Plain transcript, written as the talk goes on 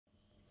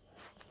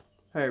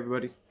Hi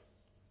everybody,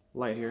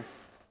 Light here.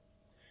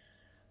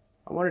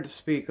 I wanted to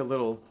speak a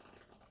little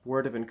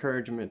word of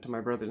encouragement to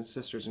my brothers and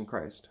sisters in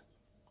Christ.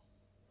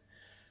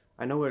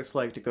 I know what it's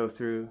like to go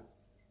through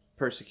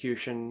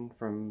persecution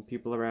from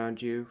people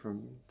around you,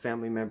 from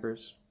family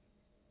members.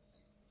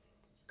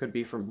 Could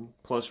be from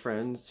close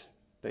friends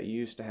that you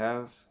used to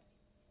have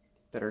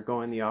that are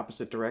going the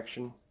opposite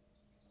direction.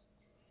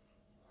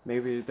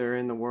 Maybe they're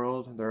in the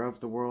world, they're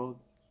of the world.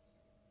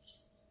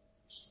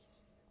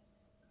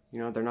 You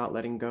know, they're not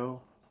letting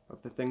go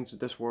of the things of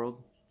this world.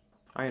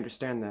 I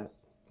understand that.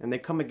 And they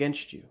come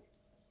against you.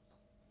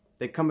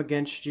 They come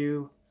against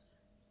you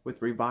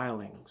with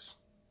revilings,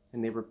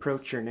 and they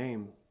reproach your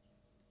name.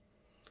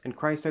 And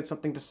Christ had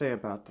something to say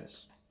about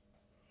this.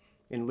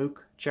 In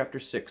Luke chapter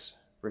 6,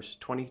 verse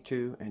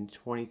 22 and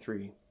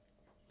 23.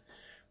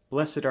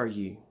 Blessed are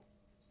ye,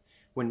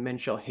 when men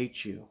shall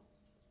hate you,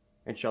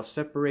 and shall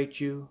separate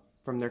you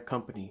from their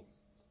company,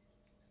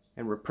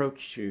 and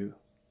reproach you,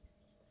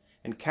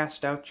 and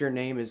cast out your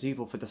name as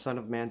evil for the Son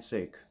of Man's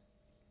sake.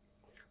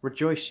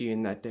 Rejoice ye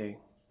in that day,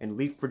 and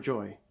leap for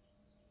joy,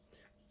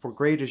 for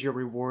great is your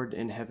reward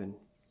in heaven.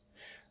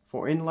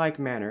 For in like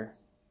manner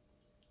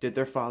did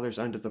their fathers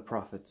unto the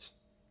prophets.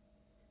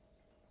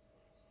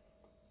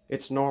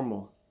 It's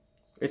normal.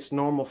 It's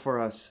normal for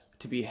us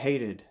to be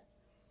hated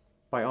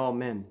by all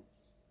men,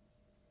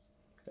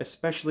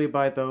 especially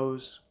by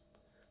those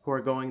who are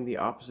going the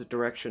opposite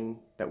direction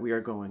that we are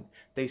going.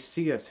 They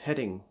see us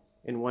heading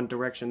in one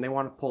direction. They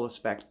want to pull us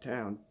back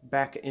down,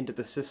 back into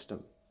the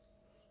system.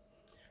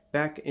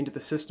 Back into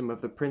the system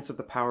of the prince of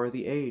the power of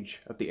the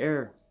age, of the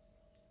air.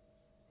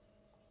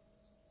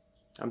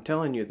 I'm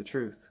telling you the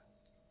truth.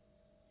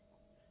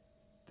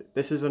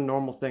 This is a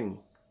normal thing.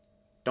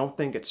 Don't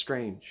think it's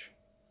strange.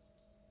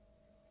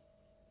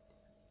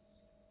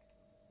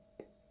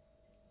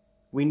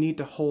 We need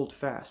to hold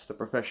fast the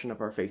profession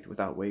of our faith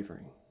without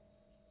wavering.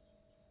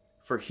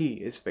 For he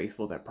is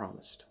faithful that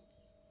promised.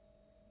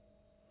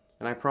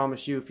 And I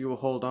promise you, if you will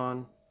hold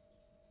on,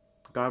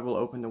 God will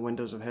open the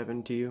windows of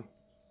heaven to you,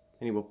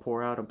 and he will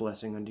pour out a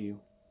blessing unto you.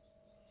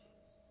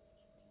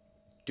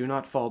 Do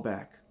not fall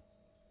back.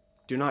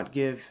 Do not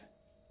give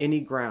any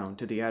ground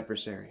to the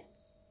adversary.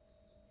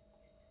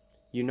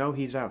 You know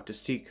he's out to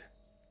seek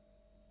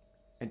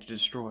and to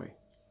destroy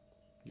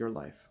your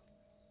life.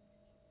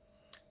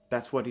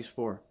 That's what he's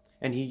for.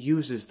 And he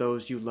uses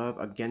those you love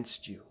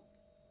against you.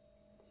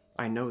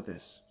 I know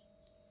this.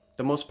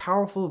 The most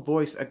powerful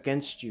voice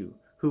against you,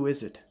 who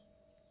is it?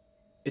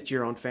 It's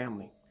your own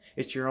family.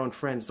 It's your own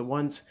friends, the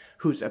ones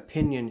whose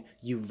opinion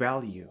you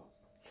value.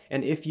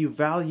 And if you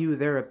value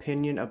their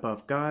opinion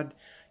above God,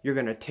 you're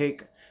going to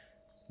take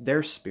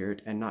their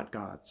spirit and not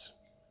God's.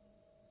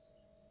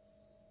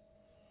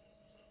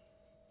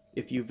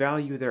 If you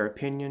value their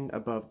opinion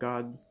above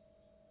God,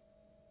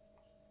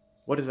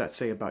 what does that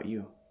say about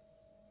you?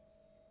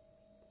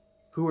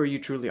 Who are you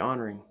truly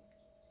honoring?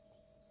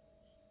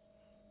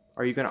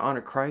 Are you going to honor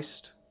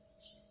Christ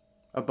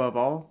above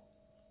all?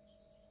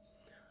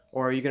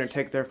 Or are you going to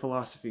take their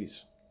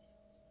philosophies?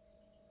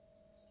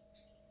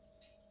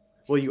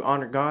 Will you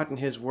honor God and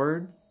his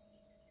word?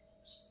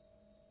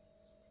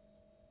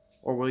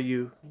 Or will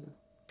you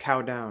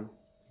cow down,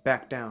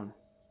 back down,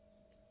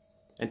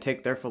 and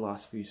take their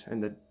philosophies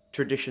and the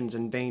traditions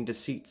and vain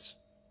deceits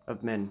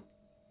of men?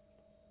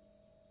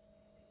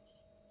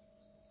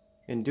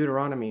 In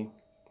Deuteronomy,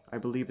 I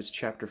believe it's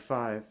chapter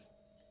 5,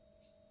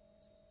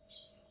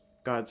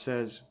 God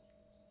says,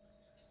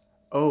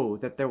 "Oh,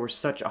 that there were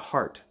such a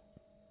heart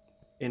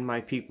in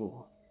my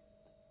people,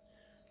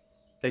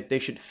 that they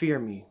should fear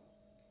me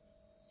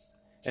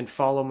and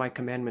follow my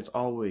commandments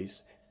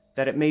always,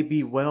 that it may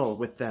be well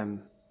with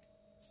them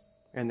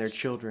and their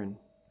children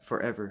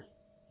forever."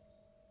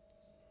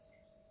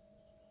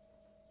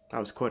 I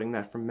was quoting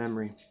that from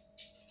memory.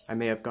 I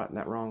may have gotten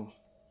that wrong,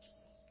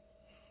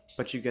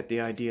 but you get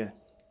the idea.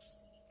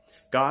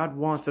 God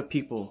wants a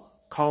people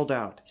called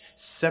out,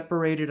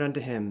 separated unto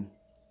him.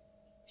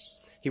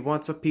 He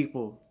wants a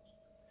people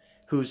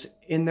whose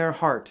in their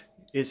heart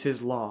is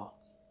his law,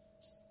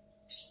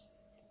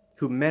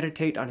 who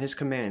meditate on his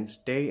commands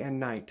day and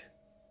night,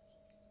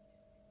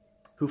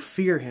 who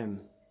fear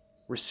him,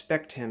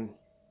 respect him,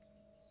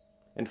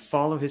 and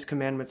follow his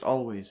commandments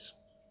always.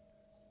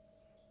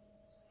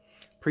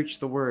 Preach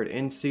the word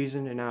in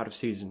season and out of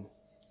season.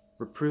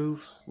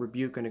 Reprove,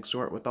 rebuke, and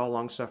exhort with all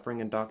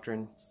longsuffering and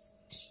doctrine.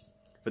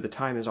 For the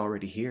time is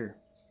already here,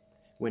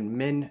 when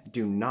men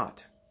do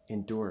not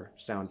endure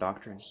sound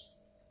doctrine.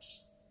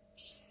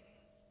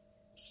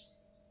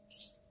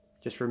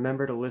 Just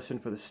remember to listen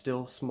for the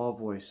still, small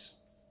voice.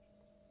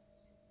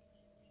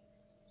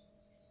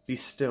 Be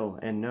still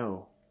and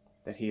know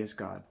that he is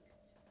God.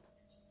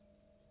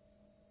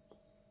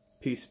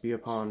 Peace be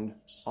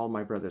upon all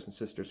my brothers and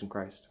sisters in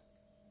Christ.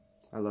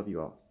 I love you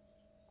all.